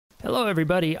Hello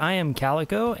everybody, I am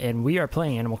Calico, and we are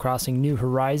playing Animal Crossing New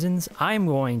Horizons. I'm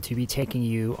going to be taking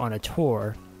you on a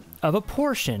tour of a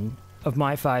portion of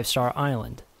my 5-star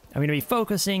island. I'm going to be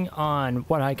focusing on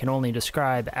what I can only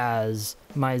describe as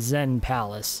my Zen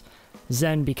Palace.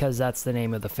 Zen because that's the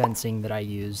name of the fencing that I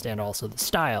used and also the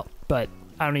style, but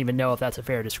I don't even know if that's a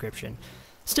fair description.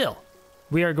 Still,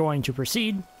 we are going to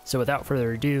proceed, so without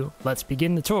further ado, let's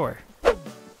begin the tour.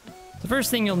 The first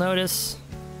thing you'll notice,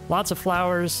 lots of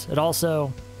flowers, and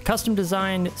also custom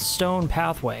designed stone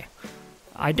pathway.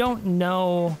 I don't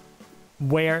know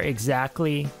where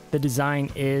exactly the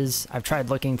design is. I've tried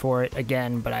looking for it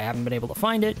again, but I haven't been able to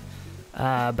find it.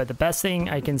 But the best thing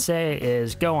I can say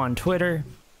is go on Twitter,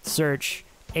 search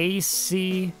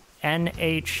ACNH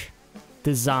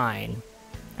design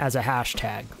as a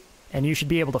hashtag, and you should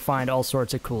be able to find all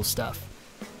sorts of cool stuff.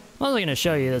 I'm also going to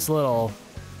show you this little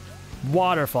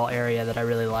waterfall area that I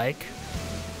really like.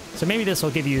 So maybe this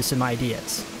will give you some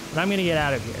ideas. But I'm going to get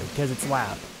out of here because it's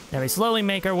loud. Now we slowly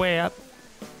make our way up.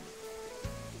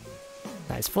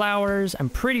 Nice flowers. I'm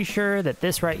pretty sure that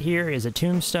this right here is a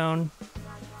tombstone.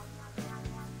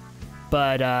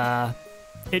 But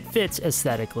it fits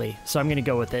aesthetically, so I'm going to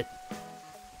go with it.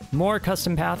 More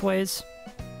custom pathways.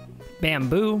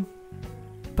 Bamboo.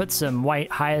 Put some white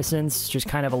hyacinths just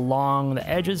kind of along the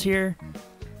edges here.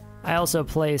 I also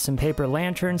place some paper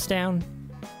lanterns down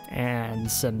and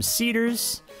some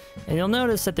cedars, and you'll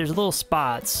notice that there's little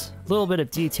spots, a little bit of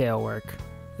detail work.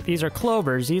 These are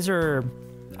clovers. These are,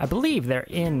 I believe they're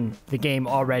in the game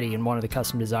already in one of the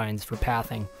custom designs for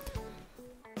pathing.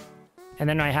 And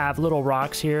then I have little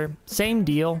rocks here. Same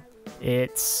deal.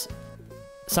 It's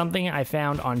something I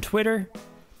found on Twitter,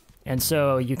 and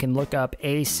so you can look up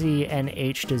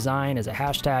ACNH design as a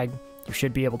hashtag. You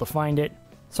should be able to find it.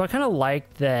 So I kind of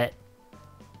like that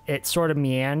it sort of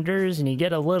meanders and you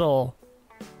get a little,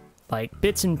 like,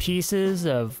 bits and pieces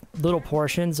of little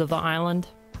portions of the island.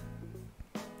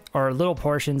 Or little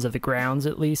portions of the grounds,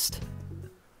 at least.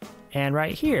 And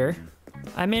right here,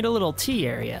 I made a little tea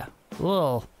area. A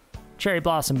little cherry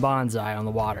blossom bonsai on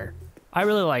the water. I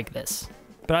really like this.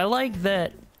 But I like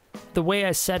that the way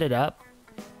I set it up,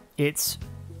 it's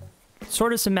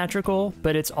sort of symmetrical,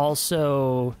 but it's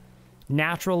also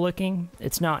natural looking.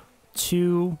 It's not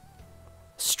too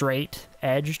straight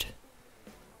edged,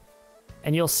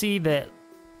 and you'll see that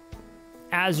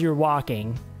as you're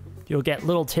walking you'll get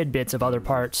little tidbits of other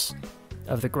parts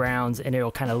of the grounds, and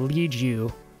it'll kind of lead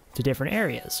you to different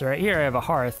areas. So right here I have a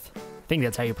hearth, I think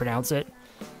that's how you pronounce it,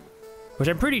 which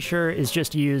I'm pretty sure is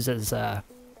just used as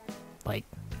like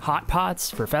hot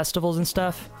pots for festivals and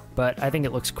stuff, but I think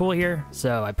it looks cool here,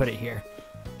 so I put it here.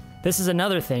 This is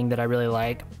another thing that I really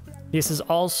like. This is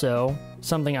also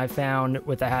something I found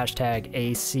with the hashtag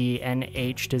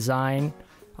ACNH design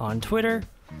on Twitter.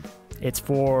 It's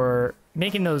for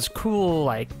making those cool,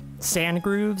 like, sand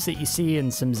grooves that you see in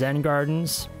some Zen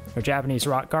gardens or Japanese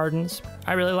rock gardens.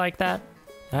 I really like that.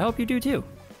 I hope you do too.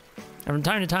 And from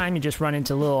time to time, you just run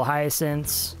into little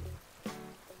hyacinths.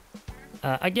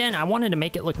 Again, I wanted to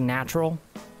make it look natural.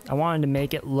 I wanted to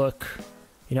make it look,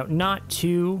 you know, not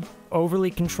too overly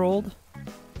controlled.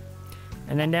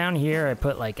 And then down here, I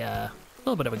put like a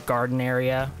little bit of a garden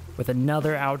area with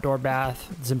another outdoor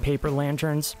bath, some paper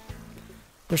lanterns.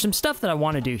 There's some stuff that I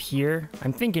want to do here.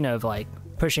 I'm thinking of like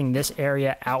pushing this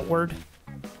area outward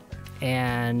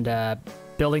and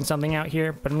building something out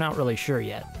here, but I'm not really sure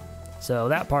yet. So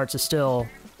that part's still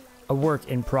a work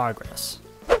in progress.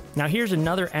 Now here's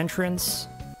another entrance.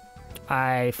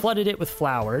 I flooded it with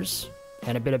flowers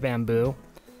and a bit of bamboo.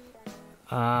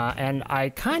 And I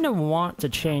kind of want to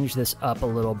change this up a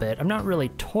little bit. I'm not really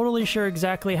totally sure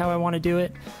exactly how I want to do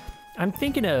it. I'm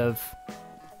thinking of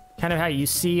kind of how you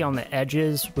see on the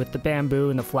edges with the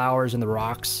bamboo and the flowers and the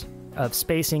rocks, of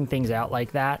spacing things out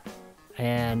like that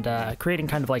and creating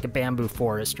kind of like a bamboo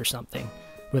forest or something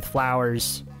with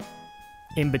flowers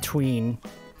in between,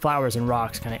 flowers and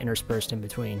rocks kind of interspersed in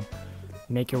between.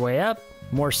 Make your way up,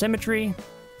 more symmetry,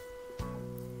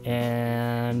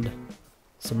 and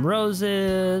some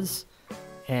roses,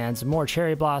 and some more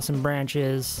cherry blossom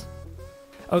branches.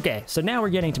 Okay, so now we're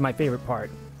getting to my favorite part.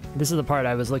 This is the part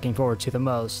I was looking forward to the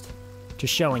most, to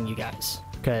showing you guys,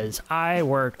 because I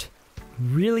worked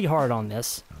really hard on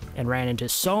this and ran into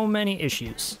so many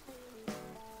issues,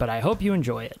 but I hope you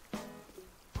enjoy it.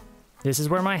 This is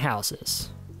where my house is.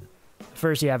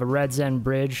 First, you have a red Zen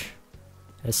bridge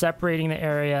separating the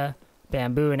area,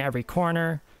 bamboo in every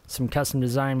corner, some custom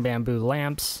designed bamboo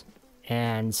lamps,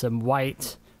 and some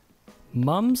white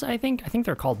mums, I think. I think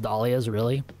they're called dahlias,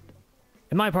 really.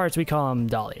 In my parts, we call them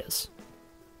dahlias.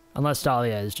 Unless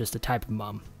dahlia is just a type of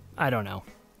mum. I don't know.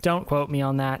 Don't quote me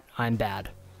on that. I'm bad.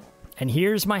 And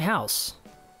here's my house.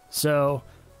 So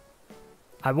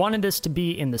I wanted this to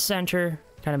be in the center,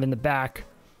 kind of in the back.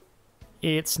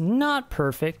 It's not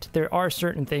perfect. There are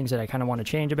certain things that I kind of want to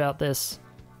change about this.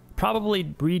 Probably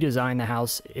redesign the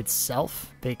house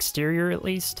itself, the exterior at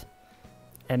least,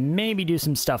 and maybe do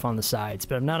some stuff on the sides,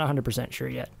 but I'm not 100% sure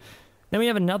yet. Then we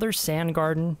have another sand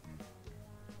garden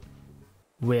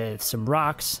with some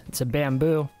rocks and some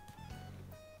bamboo.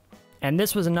 And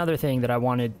this was another thing that I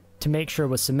wanted to make sure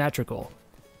was symmetrical,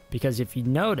 because if you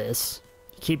notice,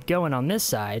 keep going on this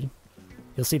side,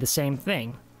 you'll see the same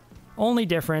thing. Only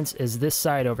difference is this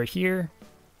side over here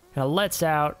kind of lets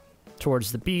out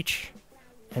towards the beach,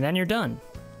 and then you're done.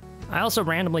 I also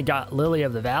randomly got Lily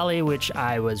of the Valley, which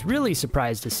I was really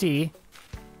surprised to see.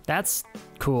 That's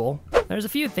cool. There's a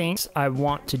few things I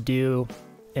want to do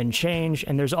and change,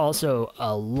 and there's also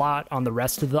a lot on the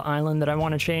rest of the island that I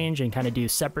want to change and kind of do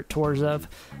separate tours of.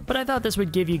 But I thought this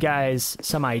would give you guys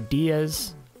some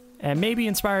ideas and maybe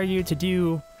inspire you to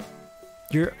do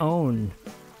your own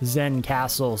Zen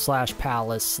castle slash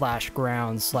palace slash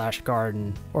grounds slash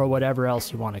garden or whatever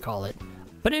else you want to call it.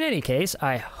 But in any case,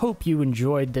 I hope you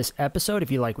enjoyed this episode. If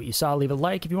you like what you saw, leave a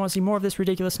like. If you want to see more of this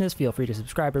ridiculousness, feel free to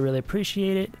subscribe. I really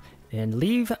appreciate it. And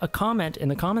leave a comment in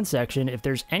the comment section if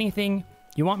there's anything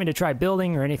you want me to try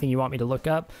building or anything you want me to look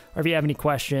up, or if you have any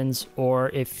questions, or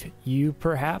if you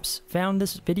perhaps found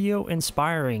this video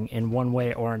inspiring in one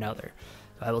way or another.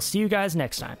 I will see you guys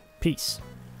next time. Peace.